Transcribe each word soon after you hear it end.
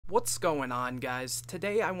What's going on, guys?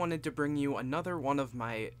 Today I wanted to bring you another one of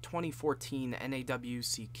my 2014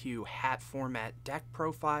 NAWCQ hat format deck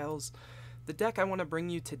profiles. The deck I want to bring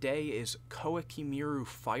you today is Koa'Ki Meiru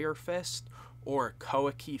Fire Fist, or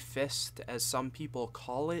Koa'Ki Fist as some people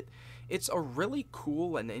call it. It's a really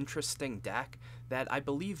cool and interesting deck that I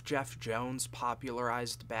believe Jeff Jones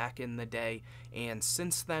popularized back in the day, and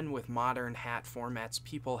since then with modern hat formats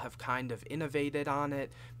people have kind of innovated on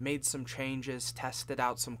it, made some changes, tested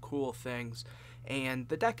out some cool things, and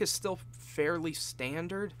the deck is still fairly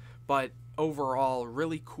standard, but overall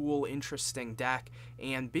really cool, interesting deck,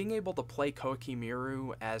 and being able to play Koa'Ki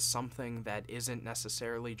Meiru as something that isn't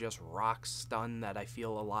necessarily just rock stun that I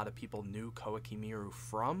feel a lot of people knew Koa'Ki Meiru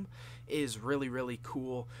from is really, really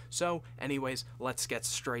cool. So anyways, let's get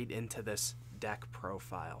straight into this deck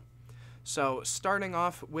profile. So starting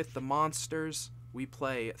off with the monsters, we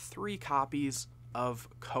play 3 copies of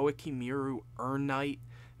Koa'Ki Meiru Earn Knight.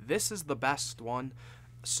 This is the best one.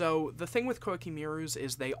 So the thing with Koa'Ki Meirus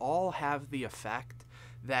is they all have the effect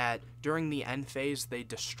that during the end phase they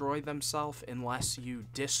destroy themselves unless you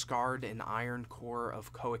discard an Iron Core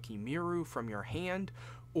of Koa'Ki Meiru from your hand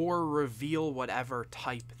or reveal whatever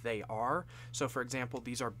type they are. So for example,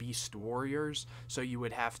 these are Beast Warriors, so you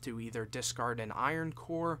would have to either discard an Iron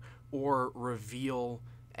Core or reveal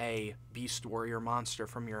a Beast Warrior monster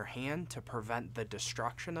from your hand to prevent the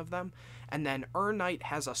destruction of them. And then Earn Knight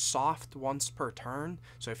has a soft once per turn,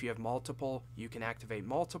 so if you have multiple, you can activate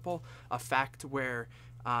multiple effect where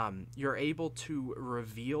you're able to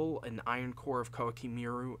reveal an Iron Core of Koa'Ki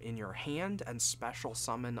Meiru in your hand and special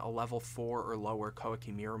summon a level 4 or lower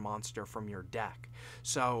Koa'Ki Meiru monster from your deck.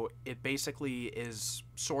 So it basically is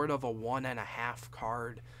sort of a 1.5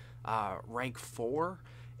 card rank 4.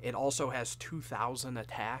 It also has 2000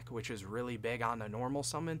 attack, which is really big on a normal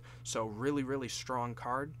summon, so really, really strong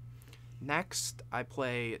card. Next, I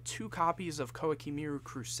play 2 copies of Koa'Ki Meiru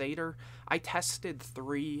Crusader. I tested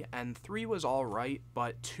 3, and 3 was alright,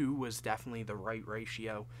 but 2 was definitely the right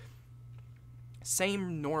ratio.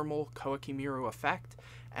 Same normal Koa'Ki Meiru effect,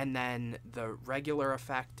 and then the regular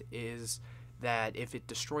effect is that if it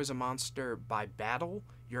destroys a monster by battle,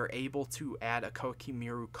 you're able to add a Koa'Ki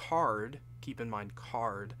Meiru card, keep in mind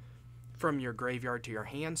card, from your graveyard to your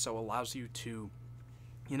hand, so it allows you to,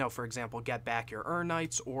 you know, for example, get back your Earn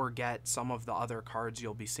Knights or get some of the other cards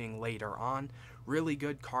you'll be seeing later on. Really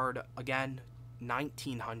good card, again,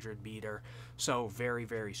 1900 beater, so very,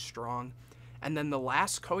 very strong. And then the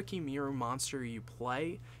last Koa'Ki Meiru monster you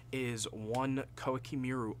play is one Koa'Ki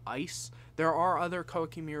Meiru Ice. There are other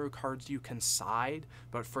Koa'Ki Meiru cards you can side,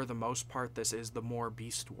 but for the most part this is the more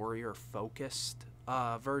Beast Warrior focused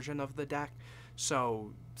version of the deck.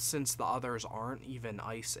 So since the others aren't, even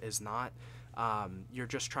Ice is not, you're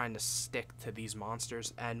just trying to stick to these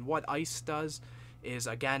monsters. And what Ice does is,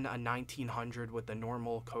 again, a 1900 with the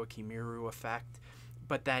normal Koa'Ki Meiru effect,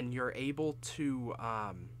 but then you're able to,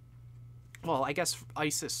 well, I guess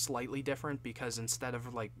Ice is slightly different because instead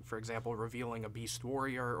of, like, for example, revealing a Beast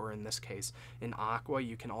Warrior, or in this case, an Aqua,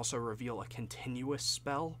 you can also reveal a continuous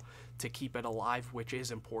spell to keep it alive, which is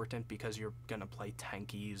important because you're going to play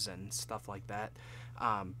tankies and stuff like that.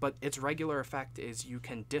 But its regular effect is you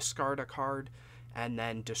can discard a card and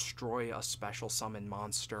then destroy a special summon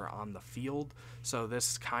monster on the field. So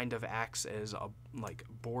this kind of acts as a like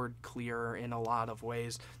board clear in a lot of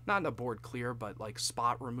ways. Not a board clear, but like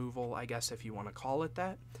spot removal, I guess, if you want to call it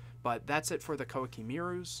that. But that's it for the Koa'Ki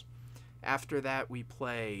Meirus. After that, we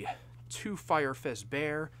play 2 Fire Fist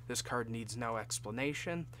Bear. This card needs no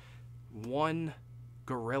explanation. 1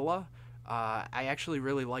 Gorilla. I actually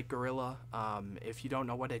really like Gorilla. If you don't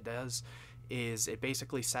know what it does, is it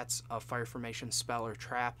basically sets a Fire Formation spell or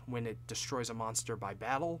trap when it destroys a monster by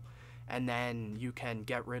battle, and then you can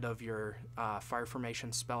get rid of your Fire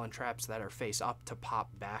Formation spell and traps that are face up to pop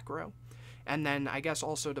back row. And then I guess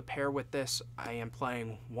also to pair with this, I am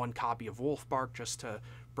playing 1 copy of Wolfbark just to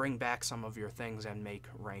bring back some of your things and make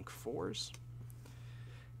rank 4s.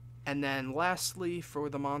 And then lastly, for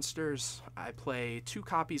the monsters, I play 2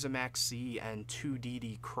 copies of Max C and 2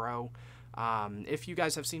 DD Crow. If you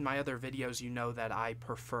guys have seen my other videos, you know that I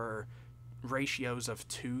prefer ratios of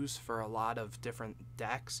 2s for a lot of different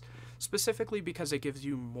decks, specifically because it gives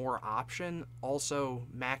you more option. Also,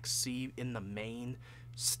 Max C in the main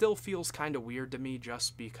still feels kind of weird to me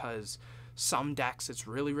just because some decks it's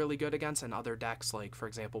really, really good against, and other decks, like for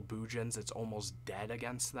example Bujins, it's almost dead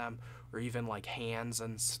against them, or even like hands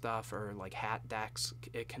and stuff, or like hat decks,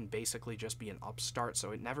 it can basically just be an upstart,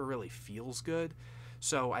 so it never really feels good.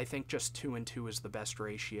 So I think just 2 and 2 is the best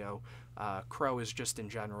ratio. Crow is just in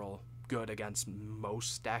general good against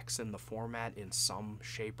most decks in the format in some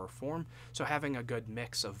shape or form. So having a good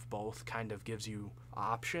mix of both kind of gives you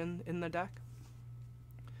option in the deck.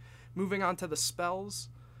 Moving on to the spells,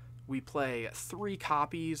 we play 3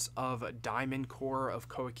 copies of Diamond Core of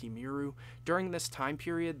Koa'Ki Meiru. During this time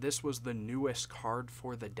period, this was the newest card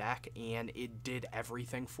for the deck, and it did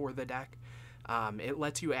everything for the deck. It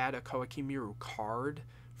lets you add a Koa'Ki Meiru card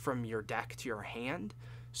from your deck to your hand.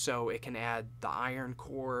 So it can add the Iron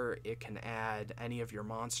Core, it can add any of your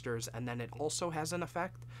monsters, and then it also has an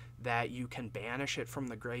effect that you can banish it from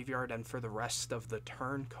the graveyard, and for the rest of the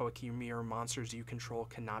turn, Koa'Ki Meiru monsters you control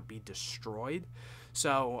cannot be destroyed.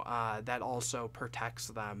 So that also protects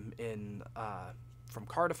them from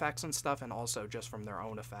card effects and stuff, and also just from their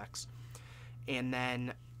own effects. And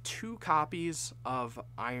then 2 copies of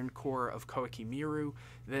Iron Core of Koa'Ki Meiru.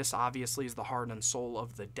 This obviously is the heart and soul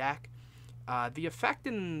of the deck. The effect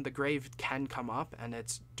in the grave can come up, and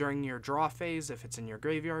it's during your draw phase. If it's in your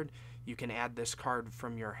graveyard, you can add this card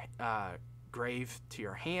from your grave to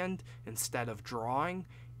your hand instead of drawing,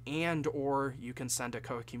 and or you can send a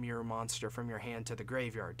Koa'Ki Meiru monster from your hand to the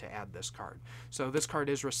graveyard to add this card. So this card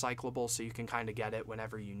is recyclable, so you can kind of get it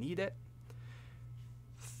whenever you need it.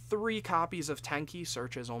 3 copies of Tenki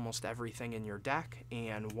searches almost everything in your deck,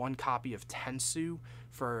 and 1 copy of Tensu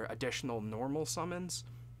for additional normal summons.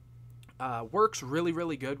 Works really,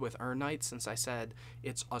 really good with Urn Knight, since I said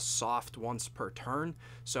it's a soft once per turn.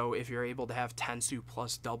 So if you're able to have Tensu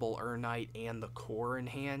plus double Urn Knight and the core in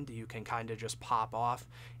hand, you can kind of just pop off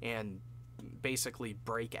and basically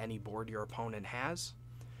break any board your opponent has.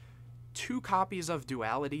 2 copies of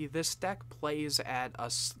Duality. This deck plays at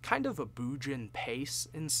a kind of a Bujin pace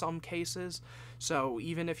in some cases, so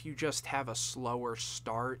even if you just have a slower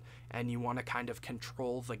start and you want to kind of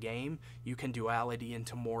control the game, you can Duality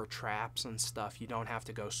into more traps and stuff. You don't have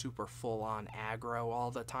to go super full on aggro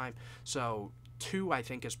all the time, so 2 I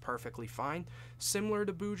think is perfectly fine. Similar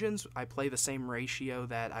to Bujin's, I play the same ratio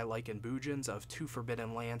that I like in Bujin's of 2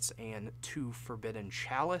 Forbidden Lance and 2 Forbidden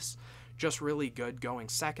Chalice. Just really good going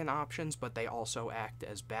second options, but they also act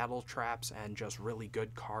as battle traps and just really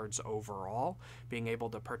good cards overall, being able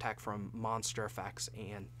to protect from monster effects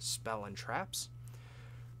and spell and traps.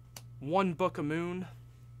 1 Book of Moon,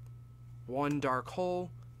 1 Dark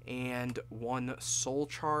Hole, and 1 Soul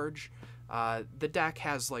Charge. The deck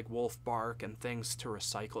has like Wolf Bark and things to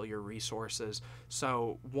recycle your resources,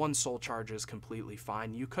 so 1 Soul Charge is completely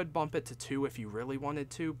fine. You could bump it to 2 if you really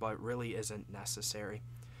wanted to, but really isn't necessary.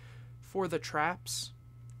 For the traps,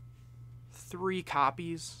 3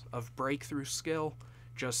 copies of Breakthrough Skill,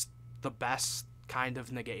 just the best kind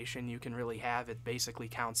of negation you can really have. It basically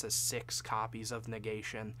counts as 6 copies of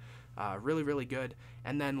negation. Really, really good.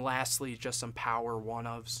 And then lastly, just some power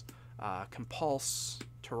one-ofs. Compulse,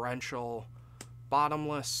 Torrential,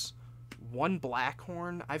 Bottomless, 1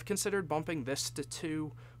 Blackhorn. I've considered bumping this to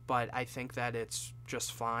 2, but I think that it's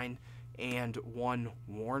just fine. And 1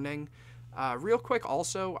 Warning. Real quick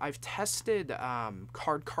also, I've tested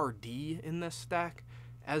Card D in this deck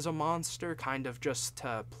as a monster, kind of just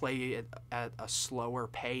to play it at a slower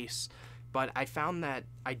pace, but I found that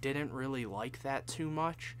I didn't really like that too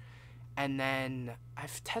much. And then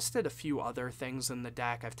I've tested a few other things in the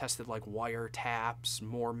deck. I've tested like Wiretaps,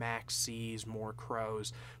 more Max Cs, more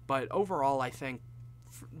Crows, but overall I think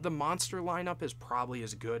the monster lineup is probably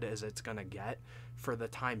as good as it's gonna get for the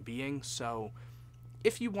time being, so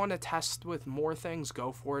if you want to test with more things,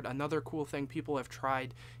 go for it. Another cool thing people have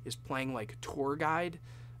tried is playing like Tour Guide,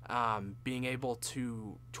 being able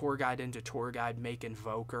to Tour Guide into Tour Guide, make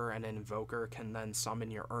Invoker, and an Invoker can then summon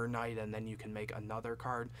your Urn Knight, and then you can make another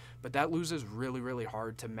card. But that loses really, really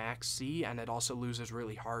hard to Max C, and it also loses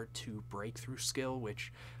really hard to Breakthrough Skill,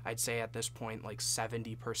 which I'd say at this point like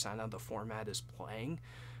 70% of the format is playing.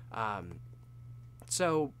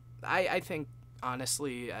 So I think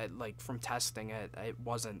honestly, like from testing it, it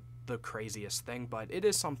wasn't the craziest thing, but it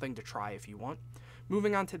is something to try if you want.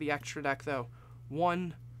 Moving on to the extra deck though,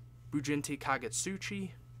 1 Bujinti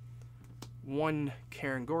Kagetsuchi, 1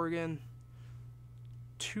 Karen Gorgon,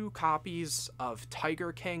 2 copies of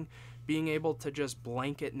Tiger King, being able to just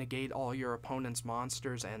blanket negate all your opponent's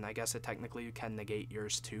monsters, and I guess it technically you can negate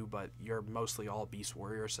yours too, but you're mostly all Beast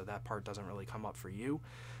Warrior, so that part doesn't really come up for you.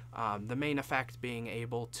 The main effect being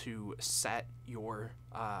able to set your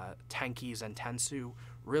Tenkis and Tensu.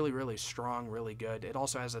 Really, really strong, really good. It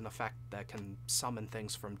also has an effect that can summon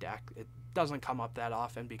things from deck. It doesn't come up that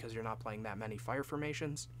often because you're not playing that many fire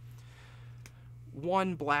formations.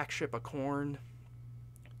 1 Black Ship of Corn.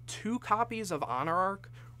 2 copies of Honor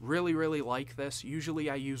Arc. Really, really like this. Usually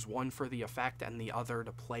I use 1 for the effect and the other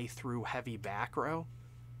to play through heavy back row.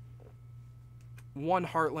 1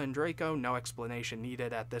 Heartland Draco, no explanation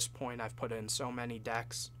needed at this point. I've put in so many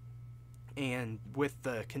decks, and with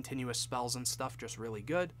the continuous spells and stuff, just really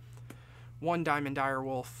good. 1 Diamond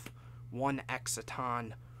Direwolf, 1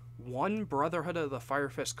 Exciton, 1 Brotherhood of the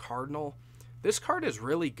Firefist Cardinal. This card is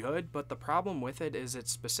really good, but the problem with it is it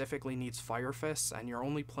specifically needs Firefists, and you're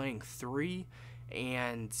only playing 3,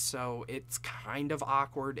 and so it's kind of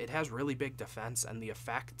awkward. It has really big defense, and the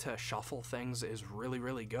effect to shuffle things is really,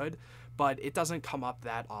 really good, but it doesn't come up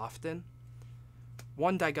that often.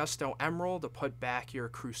 1 Daigusto Emerald to put back your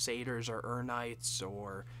Crusaders or Urnites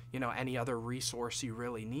or, you know, any other resource you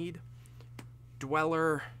really need.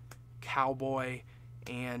 Dweller, Cowboy,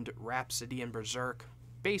 and Rhapsody and Berserk.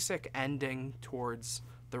 Basic ending towards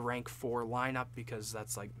the rank 4 lineup because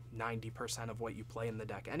that's like 90% of what you play in the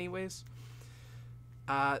deck anyways.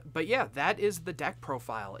 But yeah, that is the deck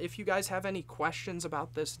profile. If you guys have any questions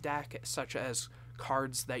about this deck, such as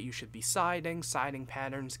cards that you should be siding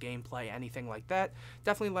patterns, gameplay, anything like that,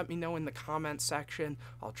 definitely let me know in the comments section.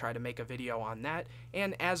 I'll try to make a video on that.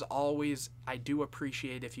 And as always, I do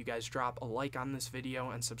appreciate if you guys drop a like on this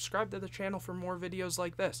video and subscribe to the channel for more videos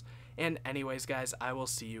like this. And anyways, guys, I will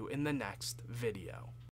see you in the next video.